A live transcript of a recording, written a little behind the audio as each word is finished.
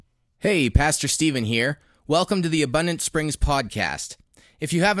Hey, Pastor Stephen here. Welcome to the Abundant Springs podcast.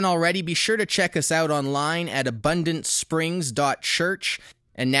 If you haven't already, be sure to check us out online at abundantsprings.church.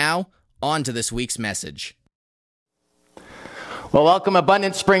 And now, on to this week's message. Well, welcome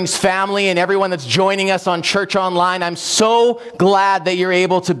Abundant Springs family and everyone that's joining us on Church Online. I'm so glad that you're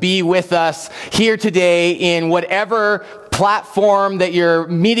able to be with us here today in whatever platform that you're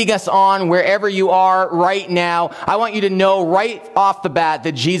meeting us on, wherever you are right now. I want you to know right off the bat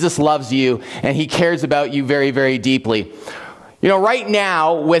that Jesus loves you and he cares about you very, very deeply. You know, right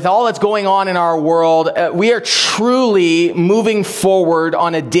now, with all that's going on in our world, we are truly moving forward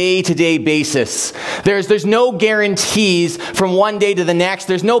on a day-to-day basis. There's no guarantees from one day to the next.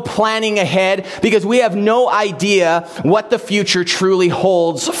 There's no planning ahead because we have no idea what the future truly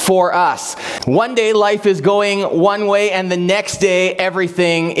holds for us. One day life is going one way and the next day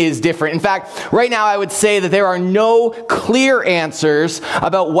everything is different. In fact, right now I would say that there are no clear answers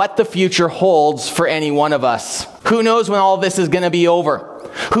about what the future holds for any one of us. Who knows when all this is going to be over?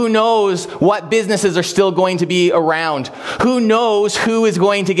 Who knows what businesses are still going to be around? Who knows who is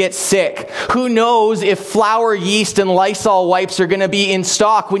going to get sick? Who knows if flour, yeast, and Lysol wipes are going to be in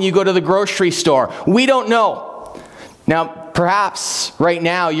stock when you go to the grocery store? We don't know. Now, perhaps right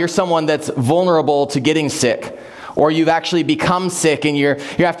now you're someone that's vulnerable to getting sick. Or you've actually become sick and you're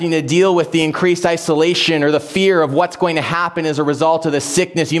having to deal with the increased isolation or the fear of what's going to happen as a result of this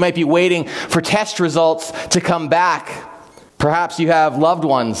sickness. You might be waiting for test results to come back. Perhaps you have loved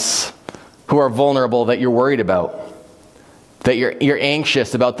ones who are vulnerable that you're worried about. That you're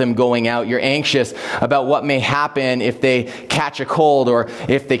anxious about them going out. You're anxious about what may happen if they catch a cold or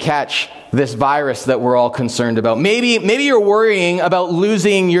if they catch this virus that we're all concerned about. Maybe you're worrying about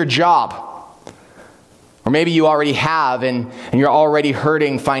losing your job. Or maybe you already have and you're already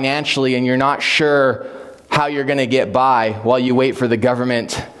hurting financially and you're not sure how you're going to get by while you wait for the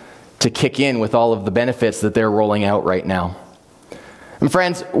government to kick in with all of the benefits that they're rolling out right now. And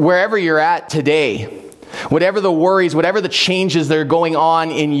friends, wherever you're at today, whatever the worries, whatever the changes that are going on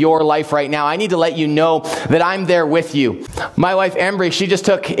in your life right now, I need to let you know that I'm there with you. My wife, Embry, she just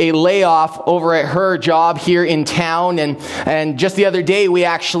took a layoff over at her job here in town. And just the other day, we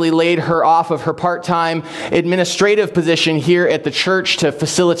actually laid her off of her part-time administrative position here at the church to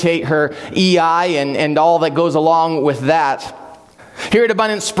facilitate her EI and all that goes along with that. Here at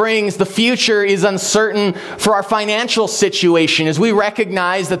Abundant Springs, the future is uncertain for our financial situation as we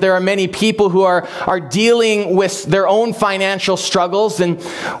recognize that there are many people who are dealing with their own financial struggles, and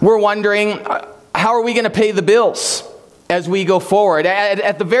we're wondering, how are we going to pay the bills as we go forward?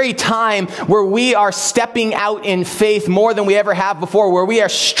 At the very time where we are stepping out in faith more than we ever have before, where we are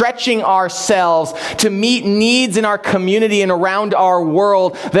stretching ourselves to meet needs in our community and around our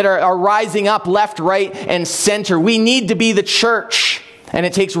world that are rising up left, right, and center. We need to be the church, and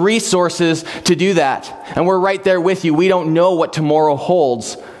it takes resources to do that. And we're right there with you. We don't know what tomorrow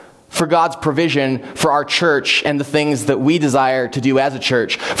holds for God's provision for our church and the things that we desire to do as a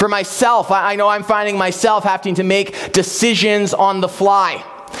church. For myself, I know I'm finding myself having to make decisions on the fly.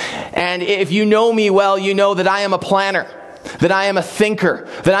 And if you know me well, you know that I am a planner, that I am a thinker,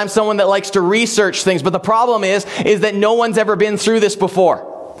 that I'm someone that likes to research things. But the problem is that no one's ever been through this before.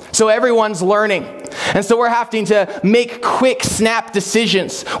 So everyone's learning. And so we're having to make quick, snap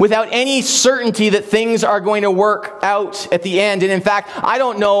decisions without any certainty that things are going to work out at the end. And in fact, I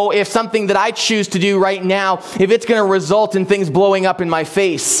don't know if something that I choose to do right now, if it's going to result in things blowing up in my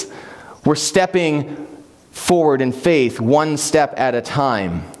face. We're stepping forward in faith, one step at a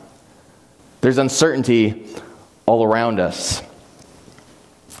time. There's uncertainty all around us.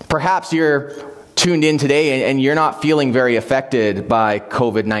 Perhaps you're tuned in today and you're not feeling very affected by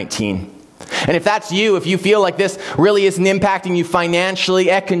COVID-19. And if that's you, if you feel like this really isn't impacting you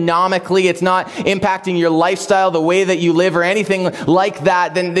financially, economically, it's not impacting your lifestyle, the way that you live or anything like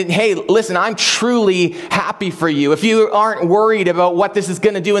that, then hey, listen, I'm truly happy for you. If you aren't worried about what this is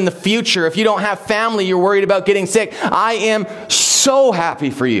going to do in the future, if you don't have family, you're worried about getting sick, I am so happy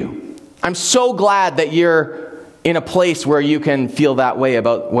for you. I'm so glad that you're in a place where you can feel that way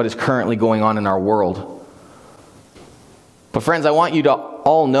about what is currently going on in our world. But friends, I want you to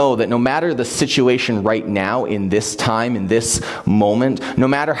all know that no matter the situation right now, in this time, in this moment, no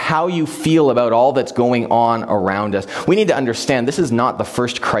matter how you feel about all that's going on around us, we need to understand this is not the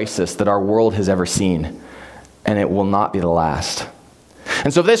first crisis that our world has ever seen, and it will not be the last.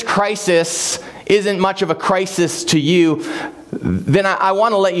 And so if this crisis isn't much of a crisis to you, then I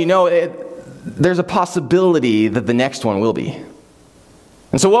want to let you know there's a possibility that the next one will be.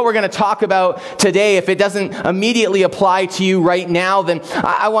 And so what we're going to talk about today, if it doesn't immediately apply to you right now, then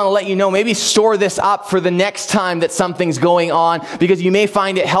I want to let you know, maybe store this up for the next time that something's going on, because you may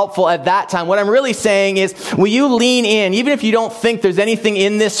find it helpful at that time. What I'm really saying is, will you lean in, even if you don't think there's anything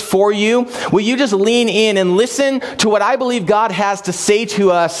in this for you, will you just lean in and listen to what I believe God has to say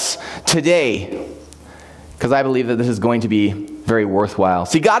to us today? Because I believe that this is going to be very worthwhile.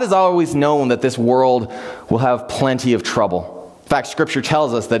 See, God has always known that this world will have plenty of trouble. In fact, Scripture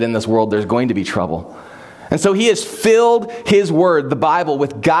tells us that in this world there's going to be trouble. And so he has filled his word, the Bible,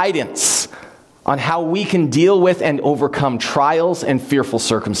 with guidance on how we can deal with and overcome trials and fearful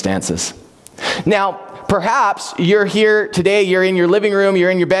circumstances. Now, perhaps you're here today, you're in your living room,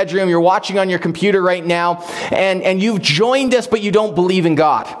 you're in your bedroom, you're watching on your computer right now, and you've joined us, but you don't believe in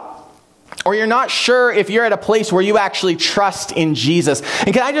God. Or you're not sure if you're at a place where you actually trust in Jesus.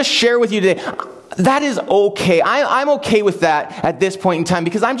 And can I just share with you today, that is okay. I'm okay with that at this point in time,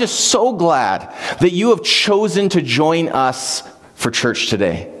 because I'm just so glad that you have chosen to join us for church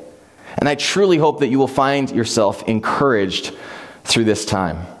today. And I truly hope that you will find yourself encouraged through this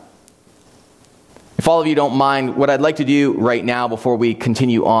time. If all of you don't mind, what I'd like to do right now before we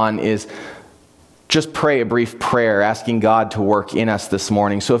continue on is just pray a brief prayer asking God to work in us this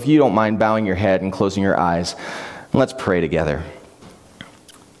morning. So if you don't mind bowing your head and closing your eyes, let's pray together.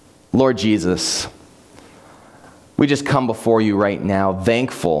 Lord Jesus, we just come before you right now,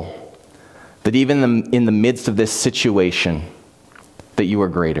 thankful that even in the midst of this situation, that you are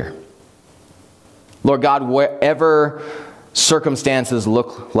greater. Lord God, whatever circumstances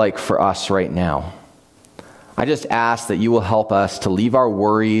look like for us right now, I just ask that you will help us to leave our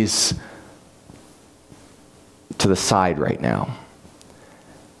worries to the side right now,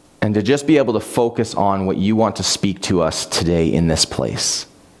 and to just be able to focus on what you want to speak to us today in this place.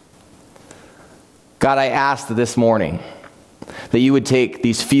 God, I ask that this morning that you would take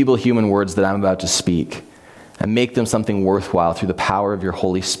these feeble human words that I'm about to speak and make them something worthwhile through the power of your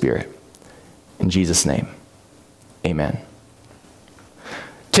Holy Spirit. In Jesus' name, amen.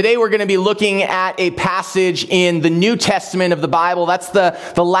 Today we're going to be looking at a passage in the New Testament of the Bible. That's the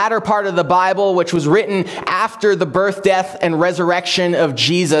latter part of the Bible, which was written after the birth, death, and resurrection of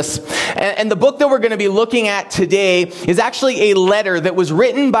Jesus. And the book that we're going to be looking at today is actually a letter that was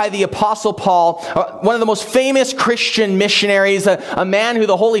written by the Apostle Paul, one of the most famous Christian missionaries, a man who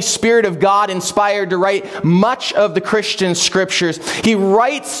the Holy Spirit of God inspired to write much of the Christian scriptures. He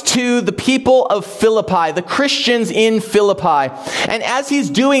writes to the people of Philippi, the Christians in Philippi. And as he's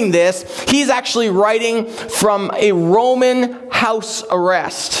doing this, he's actually writing from a Roman house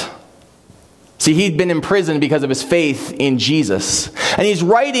arrest. See, he'd been imprisoned because of his faith in Jesus. And he's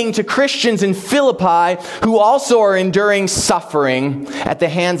writing to Christians in Philippi who also are enduring suffering at the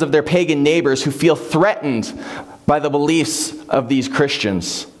hands of their pagan neighbors who feel threatened by the beliefs of these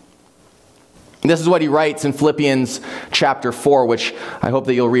Christians. And this is what he writes in Philippians chapter 4, which I hope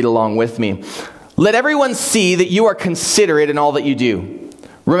that you'll read along with me. Let everyone see that you are considerate in all that you do.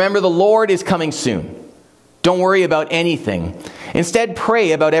 Remember, the Lord is coming soon. Don't worry about anything. Instead,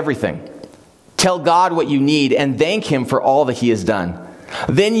 pray about everything. Tell God what you need and thank him for all that he has done.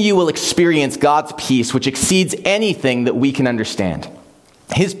 Then you will experience God's peace, which exceeds anything that we can understand.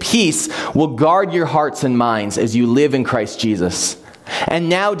 His peace will guard your hearts and minds as you live in Christ Jesus. And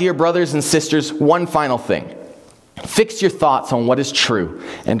now, dear brothers and sisters, one final thing. Fix your thoughts on what is true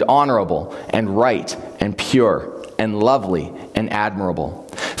and honorable and right and pure and lovely and admirable.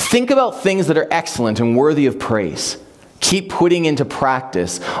 Think about things that are excellent and worthy of praise. Keep putting into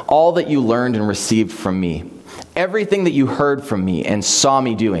practice all that you learned and received from me, everything that you heard from me and saw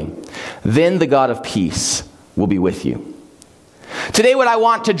me doing. Then the God of peace will be with you. Today, what I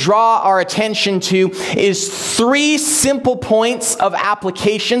want to draw our attention to is 3 simple points of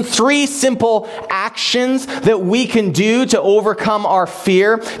application, 3 simple actions that we can do to overcome our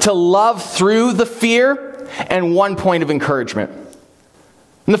fear, to love through the fear, and 1 point of encouragement.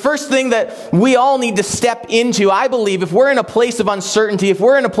 And the first thing that we all need to step into, I believe, if we're in a place of uncertainty, if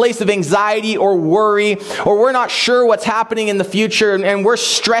we're in a place of anxiety or worry, or we're not sure what's happening in the future and we're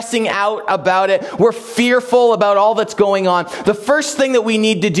stressing out about it, we're fearful about all that's going on, the first thing that we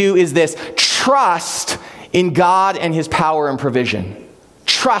need to do is this: trust in God and his power and provision.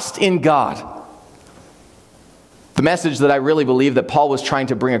 Trust in God. The message that I really believe that Paul was trying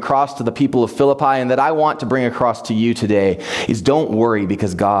to bring across to the people of Philippi and that I want to bring across to you today is don't worry,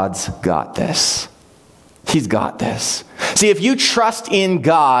 because God's got this. He's got this. See, if you trust in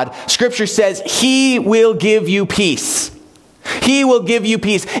God, Scripture says he will give you peace. He will give you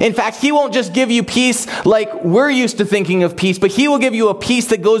peace. In fact, he won't just give you peace like we're used to thinking of peace, but he will give you a peace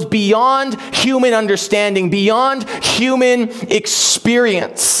that goes beyond human understanding, beyond human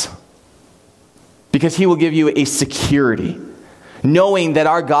experience. Because he will give you a security, knowing that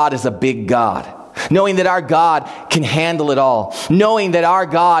our God is a big God, knowing that our God can handle it all, knowing that our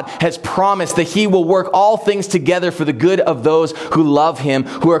God has promised that he will work all things together for the good of those who love him,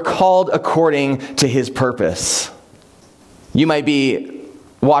 who are called according to his purpose. You might be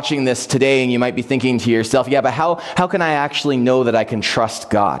watching this today and you might be thinking to yourself, yeah, but how can I actually know that I can trust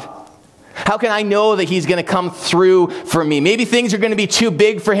God? How can I know that he's going to come through for me? Maybe things are going to be too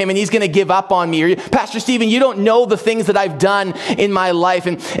big for him and he's going to give up on me. Or, Pastor Stephen, you don't know the things that I've done in my life.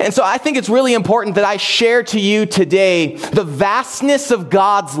 And so I think it's really important that I share to you today the vastness of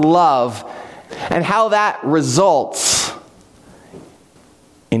God's love and how that results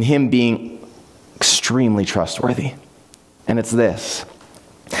in him being extremely trustworthy. And it's this: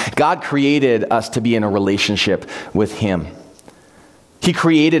 God created us to be in a relationship with him. He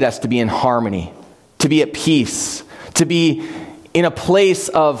created us to be in harmony, to be at peace, to be in a place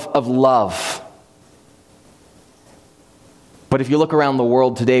of love. But if you look around the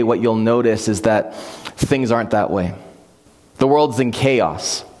world today, what you'll notice is that things aren't that way. The world's in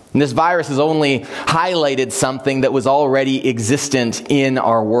chaos. And this virus has only highlighted something that was already existent in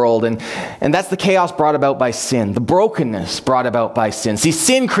our world. And that's the chaos brought about by sin, the brokenness brought about by sin. See,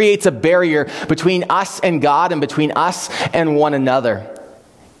 sin creates a barrier between us and God and between us and one another.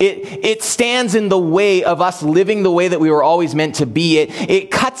 It stands in the way of us living the way that we were always meant to be.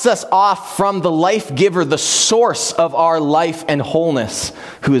 It cuts us off from the life giver, the source of our life and wholeness,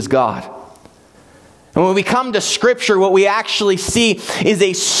 who is God. And when we come to Scripture, what we actually see is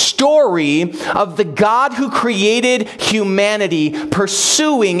a story of the God who created humanity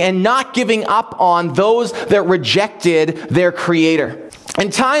pursuing and not giving up on those that rejected their Creator.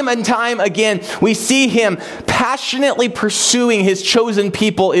 And time again, we see him passionately pursuing his chosen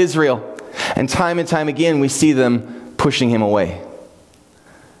people, Israel. And time again, we see them pushing him away.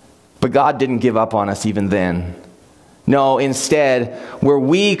 But God didn't give up on us even then. No, instead, where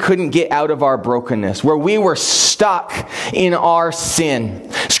we couldn't get out of our brokenness, where we were stuck in our sin,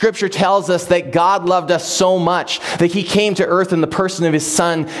 Scripture tells us that God loved us so much that he came to earth in the person of his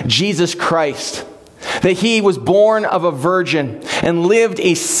Son, Jesus Christ. That he was born of a virgin and lived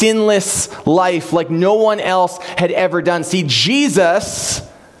a sinless life like no one else had ever done. See, Jesus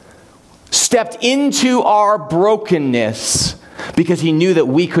stepped into our brokenness because he knew that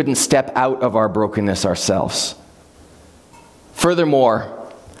we couldn't step out of our brokenness ourselves.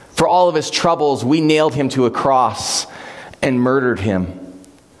 Furthermore, for all of his troubles, we nailed him to a cross and murdered him.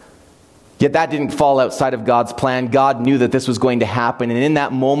 Yet that didn't fall outside of God's plan. God knew that this was going to happen. And in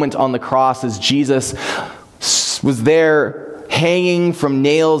that moment on the cross, as Jesus was there hanging from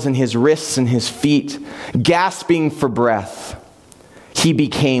nails in his wrists and his feet, gasping for breath, he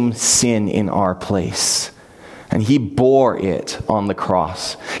became sin in our place. And he bore it on the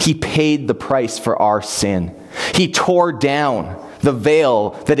cross. He paid the price for our sin. He tore down the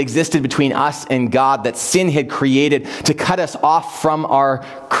veil that existed between us and God, that sin had created to cut us off from our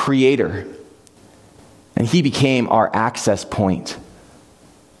Creator. And he became our access point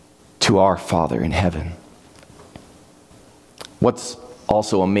to our Father in heaven. What's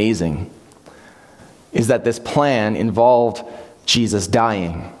also amazing is that this plan involved Jesus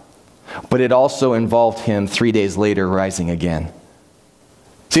dying, but it also involved him 3 days later rising again.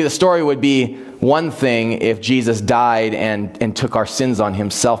 See, the story would be one thing if Jesus died and took our sins on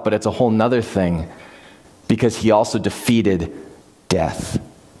himself, but it's a whole nother thing because he also defeated death.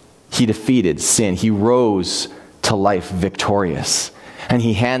 He defeated sin. He rose to life victorious. And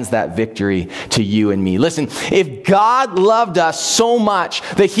he hands that victory to you and me. Listen, if God loved us so much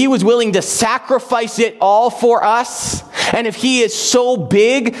that he was willing to sacrifice it all for us, and if he is so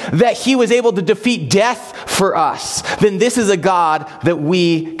big that he was able to defeat death for us, then this is a God that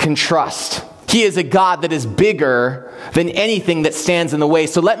we can trust. He is a God that is bigger than anything that stands in the way.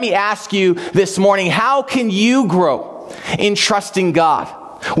 So let me ask you this morning, how can you grow in trusting God?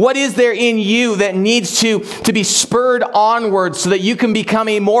 What is there in you that needs to be spurred onward so that you can become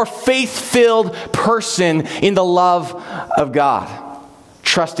a more faith-filled person in the love of God?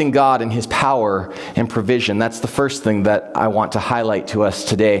 Trusting God and his power and provision. That's the first thing that I want to highlight to us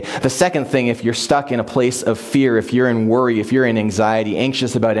today. The second thing, if you're stuck in a place of fear, if you're in worry, if you're in anxiety,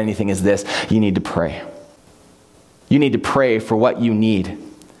 anxious about anything, is this: you need to pray. You need to pray for what you need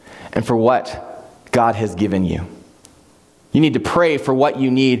and for what God has given you. You need to pray for what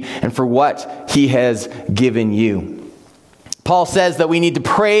you need and for what he has given you. Paul says that we need to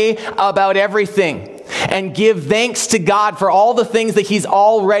pray about everything. and give thanks to God for all the things that he's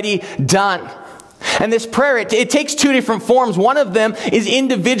already done. And this prayer, it takes two different forms. One of them is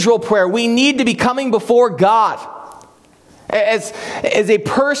individual prayer. We need to be coming before God. As a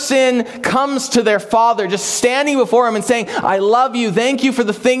person comes to their Father, just standing before him and saying, I love you, thank you for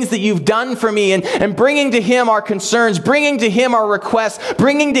the things that you've done for me, and bringing to him our concerns, bringing to him our requests,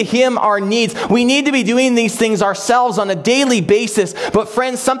 bringing to him our needs. We need to be doing these things ourselves on a daily basis. But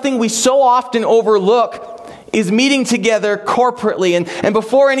friends, something we so often overlook is meeting together corporately. And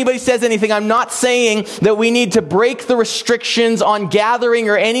before anybody says anything, I'm not saying that we need to break the restrictions on gathering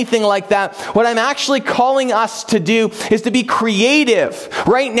or anything like that. What I'm actually calling us to do is to be creative.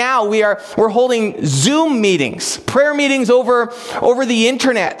 Right now, we're holding Zoom meetings, prayer meetings over the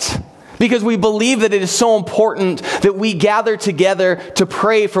internet, because we believe that it is so important that we gather together to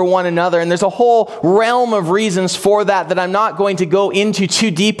pray for one another. And there's a whole realm of reasons for that I'm not going to go into too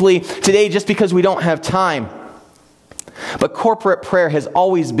deeply today, just because we don't have time. But corporate prayer has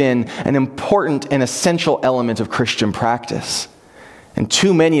always been an important and essential element of Christian practice. And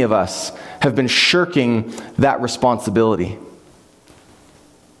too many of us have been shirking that responsibility.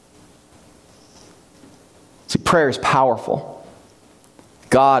 See, prayer is powerful.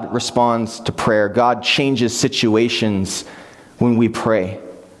 God responds to prayer. God changes situations when we pray.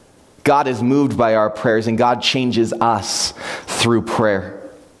 God is moved by our prayers, and God changes us through prayer.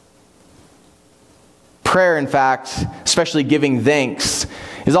 Prayer, in fact, especially giving thanks,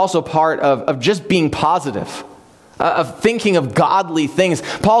 is also part of just being positive, of thinking of godly things.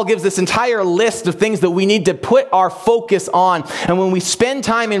 Paul gives this entire list of things that we need to put our focus on. And when we spend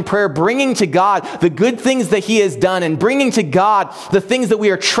time in prayer, bringing to God the good things that he has done and bringing to God the things that we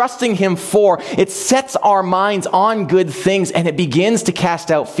are trusting him for, it sets our minds on good things, and it begins to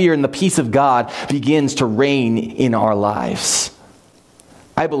cast out fear, and the peace of God begins to reign in our lives.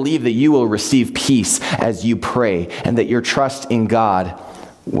 I believe that you will receive peace as you pray, and that your trust in God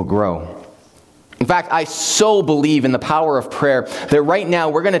will grow. In fact, I so believe in the power of prayer that right now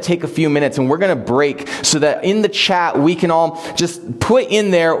we're going to take a few minutes and we're going to break so that in the chat we can all just put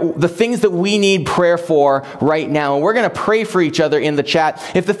in there the things that we need prayer for right now. And we're going to pray for each other in the chat.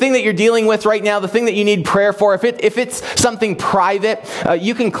 If the thing that you're dealing with right now, the thing that you need prayer for, if it's something private,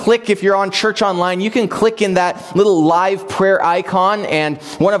 you can click, if you're on Church Online, you can click in that little live prayer icon, and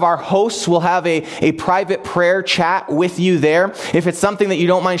one of our hosts will have a private prayer chat with you there. If it's something that you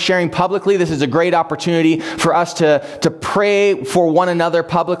don't mind sharing publicly, this is a great opportunity for us to pray for one another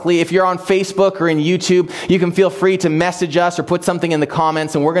publicly. If you're on Facebook or in YouTube, you can feel free to message us or put something in the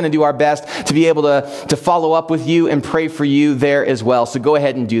comments, and we're going to do our best to be able to follow up with you and pray for you there as well. So go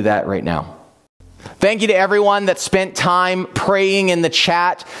ahead and do that right now. Thank you to everyone that spent time praying in the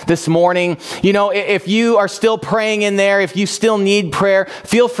chat this morning. You know, if you are still praying in there, if you still need prayer,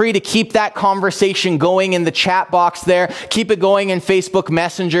 feel free to keep that conversation going in the chat box there. Keep it going in Facebook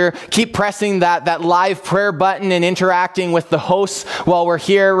Messenger. Keep pressing that live prayer button and interacting with the hosts while we're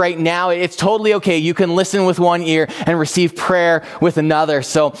here right now. It's totally okay. You can listen with one ear and receive prayer with another.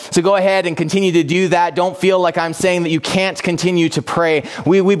 So go ahead and continue to do that. Don't feel like I'm saying that you can't continue to pray.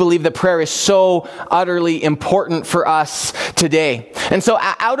 We believe that prayer is so utterly important for us today. And so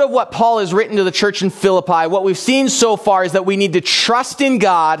out of what Paul has written to the church in Philippi, what we've seen so far is that we need to trust in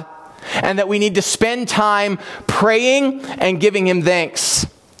God and that we need to spend time praying and giving him thanks.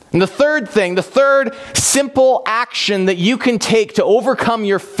 And the third simple action that you can take to overcome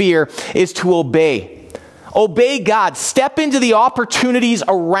your fear is to obey. Obey God. Step into the opportunities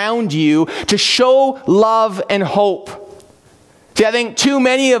around you to show love and hope. See, I think too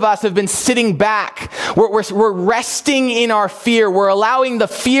many of us have been sitting back. We're resting in our fear. We're allowing the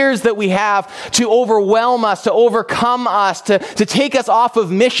fears that we have to overwhelm us, to overcome us, to take us off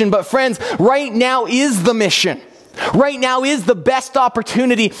of mission. But friends, right now is the mission. Right now is the best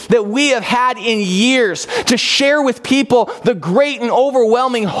opportunity that we have had in years to share with people the great and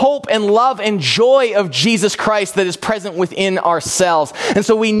overwhelming hope and love and joy of Jesus Christ that is present within ourselves. And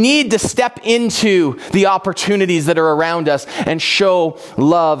so we need to step into the opportunities that are around us and show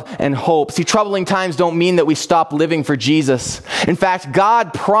love and hope. See, troubling times don't mean that we stop living for Jesus. In fact,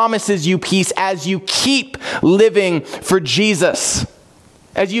 God promises you peace as you keep living for Jesus,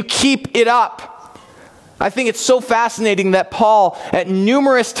 as you keep it up. I think it's so fascinating that Paul, at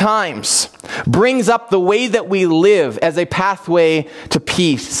numerous times, brings up the way that we live as a pathway to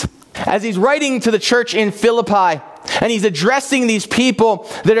peace. As he's writing to the church in Philippi, and he's addressing these people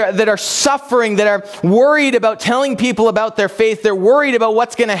that are suffering, that are worried about telling people about their faith. They're worried about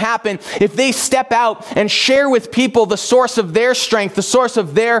what's going to happen if they step out and share with people the source of their strength, the source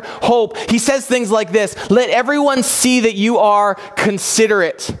of their hope. He says things like this: let everyone see that you are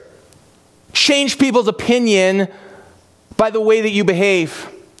considerate. change people's opinion by the way that you behave.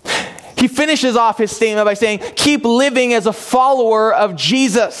 He finishes off his statement by saying, keep living as a follower of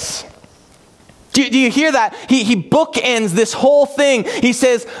Jesus. Do you hear that? He bookends this whole thing. He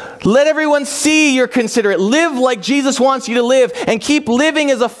says, let everyone see you're considerate. Live like Jesus wants you to live, and keep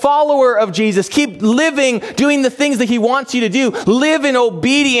living as a follower of Jesus. Keep living, doing the things that he wants you to do. Live in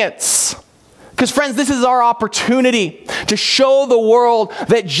obedience. Because friends, this is our opportunity to show the world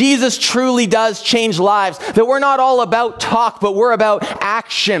that Jesus truly does change lives. That we're not all about talk, but we're about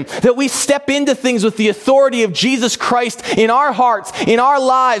action. That we step into things with the authority of Jesus Christ in our hearts, in our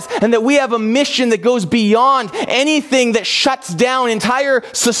lives, and that we have a mission that goes beyond anything that shuts down entire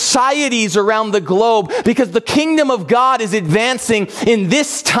societies around the globe. Because the kingdom of God is advancing in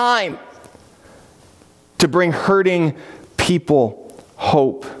this time to bring hurting people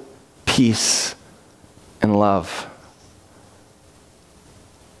hope, peace, and love.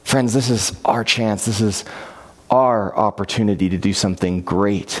 Friends, this is our chance. This is our opportunity to do something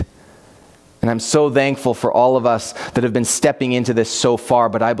great. And I'm so thankful for all of us that have been stepping into this so far,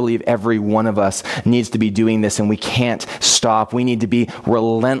 but I believe every one of us needs to be doing this, and we can't stop. We need to be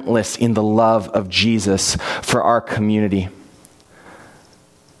relentless in the love of Jesus for our community.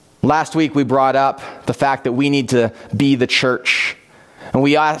 Last week we brought up the fact that we need to be the church. And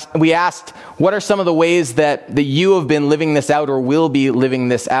we asked, what are some of the ways that you have been living this out or will be living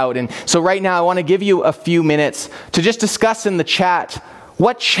this out? And so right now I want to give you a few minutes to just discuss in the chat,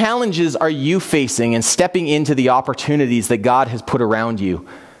 what challenges are you facing in stepping into the opportunities that God has put around you?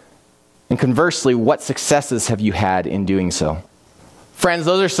 And conversely, what successes have you had in doing so? Friends,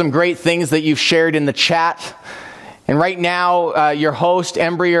 those are some great things that you've shared in the chat. And right now, your host,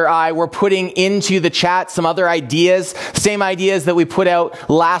 Embry, or I, we're putting into the chat some other ideas, same ideas that we put out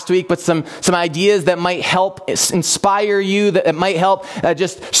last week, but some ideas that might help inspire you, that might help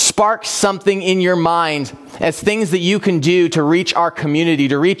just spark something in your mind as things that you can do to reach our community,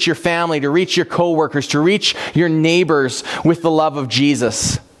 to reach your family, to reach your coworkers, to reach your neighbors with the love of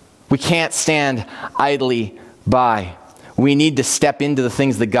Jesus. We can't stand idly by. We need to step into the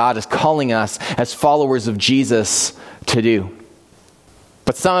things that God is calling us as followers of Jesus to do.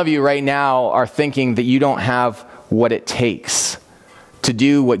 But some of you right now are thinking that you don't have what it takes to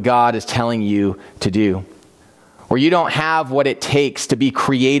do what God is telling you to do. Or you don't have what it takes to be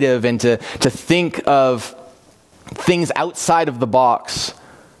creative and to think of things outside of the box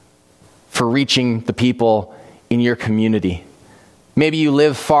for reaching the people in your community. Maybe you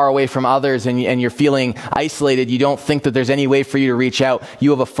live far away from others and you're feeling isolated. You don't think that there's any way for you to reach out. You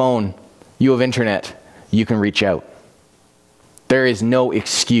have a phone. You have internet. You can reach out. There is no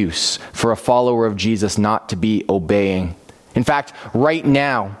excuse for a follower of Jesus not to be obeying. In fact, right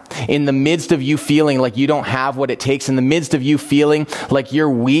now, in the midst of you feeling like you don't have what it takes, in the midst of you feeling like you're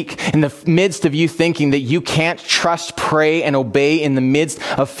weak, in the midst of you thinking that you can't trust, pray, and obey in the midst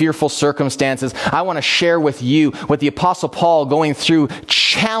of fearful circumstances, I want to share with you what the Apostle Paul, going through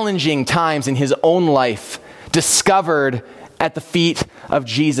challenging times in his own life, discovered at the feet of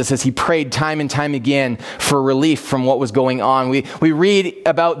Jesus as he prayed time and time again for relief from what was going on. We read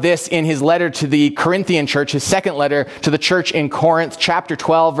about this in his letter to the Corinthian church, his second letter to the church in Corinth, chapter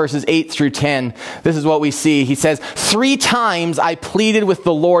 12, verses 8 through 10. This is what we see. He says, 3 times I pleaded with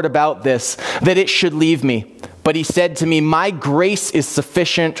the Lord about this, that it should leave me. But he said to me, my grace is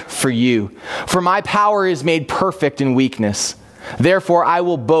sufficient for you, for my power is made perfect in weakness. Therefore, I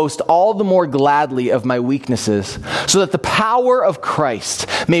will boast all the more gladly of my weaknesses, so that the power of Christ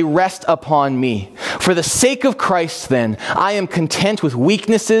may rest upon me. For the sake of Christ, then, I am content with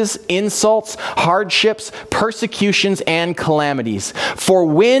weaknesses, insults, hardships, persecutions, and calamities. For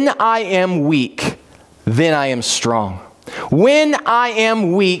when I am weak, then I am strong. When I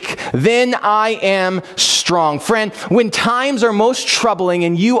am weak, then I am strong. Friend, when times are most troubling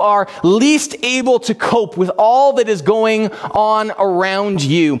and you are least able to cope with all that is going on around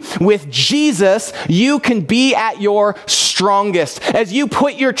you, with Jesus, you can be at your strongest as you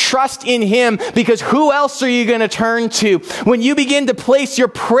put your trust in Him, because who else are you going to turn to? When you begin to place your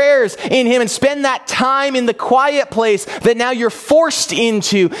prayers in Him and spend that time in the quiet place that now you're forced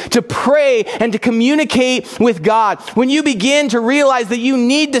into to pray and to communicate with God, when you begin to realize that you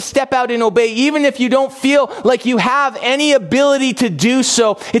need to step out and obey, even if you don't feel like you have any ability to do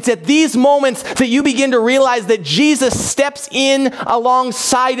so, it's at these moments that you begin to realize that Jesus steps in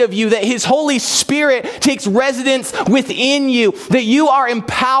alongside of you, that His Holy Spirit takes residence within you, that you are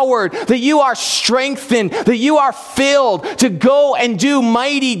empowered, that you are strengthened, that you are filled to go and do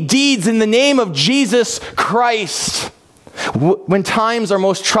mighty deeds in the name of Jesus Christ. When times are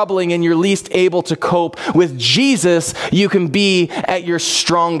most troubling and you're least able to cope, with Jesus, you can be at your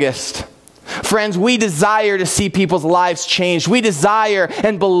strongest. Friends, we desire to see people's lives changed. We desire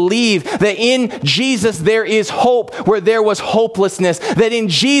and believe that in Jesus there is hope where there was hopelessness. That in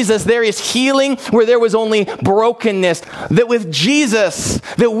Jesus there is healing where there was only brokenness. That with Jesus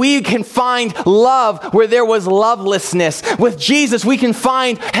that we can find love where there was lovelessness. With Jesus we can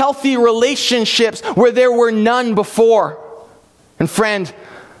find healthy relationships where there were none before. And friend,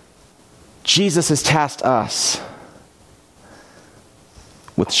 Jesus has tasked us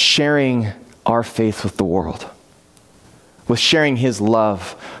with sharing our faith with the world, with sharing his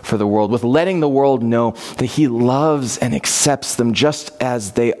love for the world, with letting the world know that he loves and accepts them just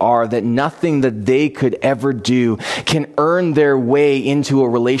as they are, that nothing that they could ever do can earn their way into a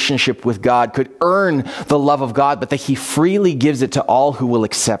relationship with God, could earn the love of God, but that he freely gives it to all who will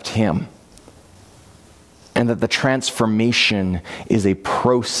accept him. And that the transformation is a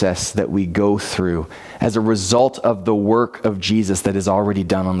process that we go through as a result of the work of Jesus that is already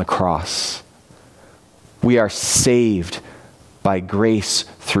done on the cross. We are saved by grace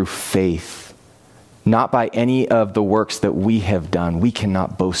through faith, not by any of the works that we have done. We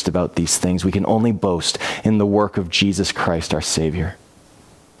cannot boast about these things. We can only boast in the work of Jesus Christ, our Savior.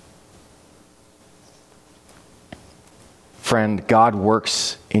 Friend, God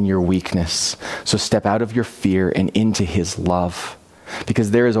works in your weakness. So step out of your fear and into his love.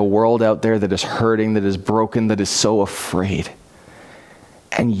 Because there is a world out there that is hurting, that is broken, that is so afraid.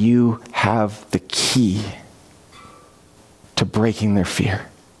 And you have the key to breaking their fear,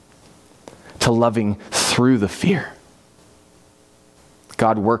 to loving through the fear.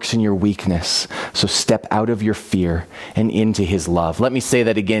 God works in your weakness, so step out of your fear and into his love. Let me say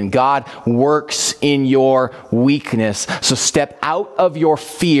that again. God works in your weakness, so step out of your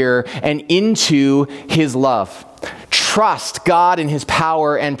fear and into his love. Trust God in his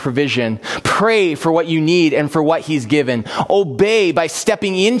power and provision. Pray for what you need and for what he's given. Obey by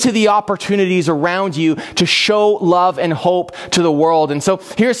stepping into the opportunities around you to show love and hope to the world. And so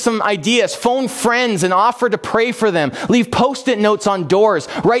here's some ideas. Phone friends and offer to pray for them. Leave post-it notes on doors.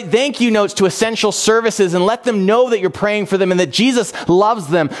 Write thank you notes to essential services and let them know that you're praying for them and that Jesus loves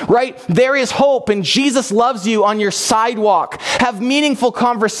them. Write, there is hope and Jesus loves you on your sidewalk. Have meaningful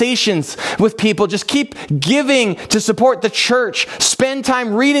conversations with people. Just keep giving to support the church. Spend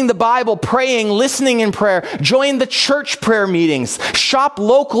time reading the Bible, praying, listening in prayer. Join the church prayer meetings. Shop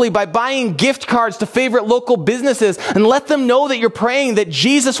locally by buying gift cards to favorite local businesses and let them know that you're praying that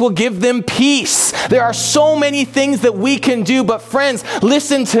Jesus will give them peace. There are so many things that we can do, but friends,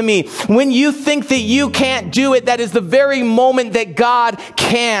 listen to me. When you think that you can't do it, that is the very moment that God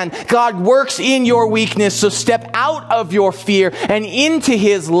can. God works in your weakness, so step out of your fear and into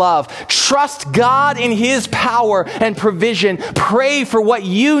his love. Trust God in his power and provision. Pray for what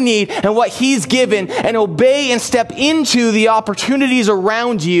you need and what he's given, and obey and step into the opportunities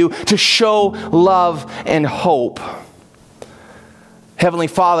around you to show love and hope. Heavenly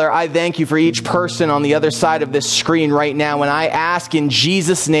Father, I thank you for each person on the other side of this screen right now, and I ask in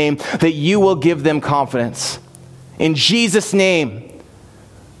Jesus' name that you will give them confidence. In Jesus' name,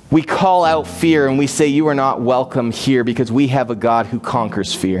 we call out fear and we say you are not welcome here, because we have a God who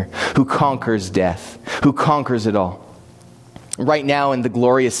conquers fear, who conquers death, who conquers it all. Right now, in the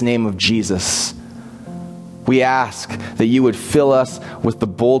glorious name of Jesus, we ask that you would fill us with the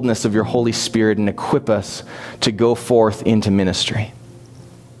boldness of your Holy Spirit and equip us to go forth into ministry.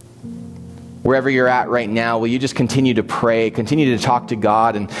 Wherever you're at right now, will you just continue to pray, continue to talk to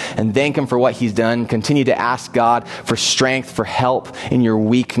God and thank him for what he's done. Continue to ask God for strength, for help in your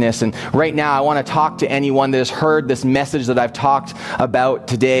weakness. And right now, I want to talk to anyone that has heard this message that I've talked about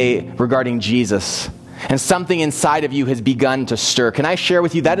today regarding Jesus. And something inside of you has begun to stir. Can I share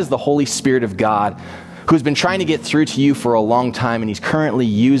with you, that is the Holy Spirit of God who's been trying to get through to you for a long time, and he's currently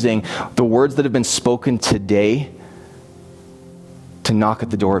using the words that have been spoken today to knock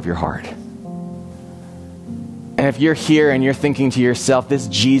at the door of your heart. And if you're here and you're thinking to yourself, this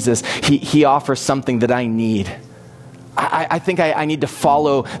Jesus, he offers something that I need. I think I need to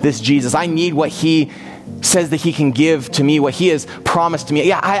follow this Jesus. I need what he says that he can give to me, what he has promised to me.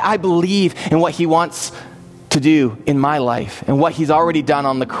 Yeah, I believe in what he wants to do in my life and what he's already done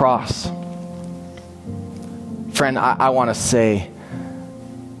on the cross. Friend, I want to say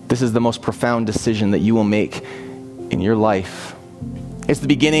this is the most profound decision that you will make in your life. It's the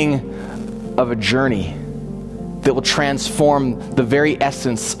beginning of a journey that will transform the very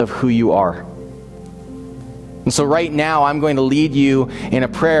essence of who you are. And so right now, I'm going to lead you in a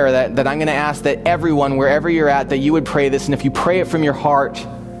prayer that I'm going to ask that everyone, wherever you're at, that you would pray this. And if you pray it from your heart,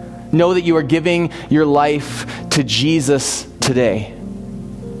 know that you are giving your life to Jesus today.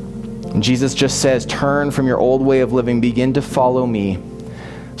 And Jesus just says, turn from your old way of living, begin to follow me.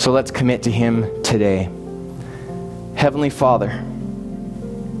 So let's commit to him today. Heavenly Father,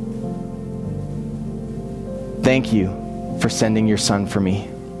 thank you for sending your Son for me.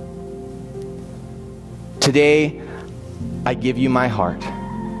 Today, I give you my heart.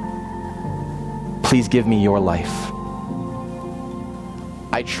 Please give me your life.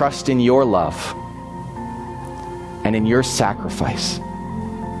 I trust in your love and in your sacrifice.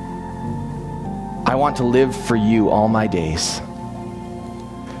 I want to live for you all my days.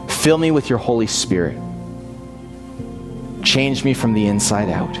 Fill me with your Holy Spirit. Change me from the inside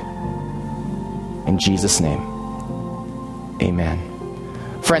out. In Jesus' name, amen.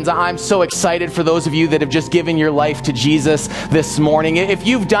 Friends, I'm so excited for those of you that have just given your life to Jesus this morning. If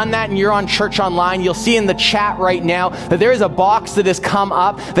you've done that and you're on Church Online, you'll see in the chat right now that there is a box that has come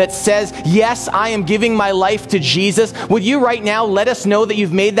up that says, yes, I am giving my life to Jesus. Would you right now let us know that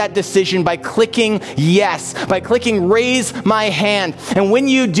you've made that decision by clicking yes, by clicking raise my hand. And when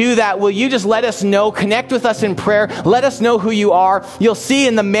you do that, will you just let us know, connect with us in prayer, let us know who you are. You'll see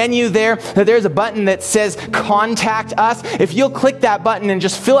in the menu there that there's a button that says contact us. If you'll click that button and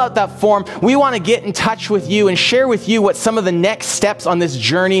just fill out that form, we want to get in touch with you and share with you what some of the next steps on this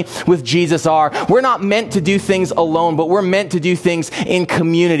journey with Jesus are. We're not meant to do things alone, but we're meant to do things in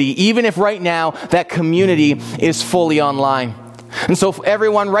community, even if right now that community is fully online. And so for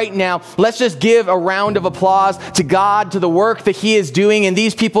everyone right now, let's just give a round of applause to God, to the work that he is doing in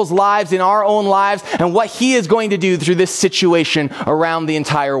these people's lives, in our own lives, and what he is going to do through this situation around the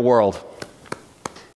entire world.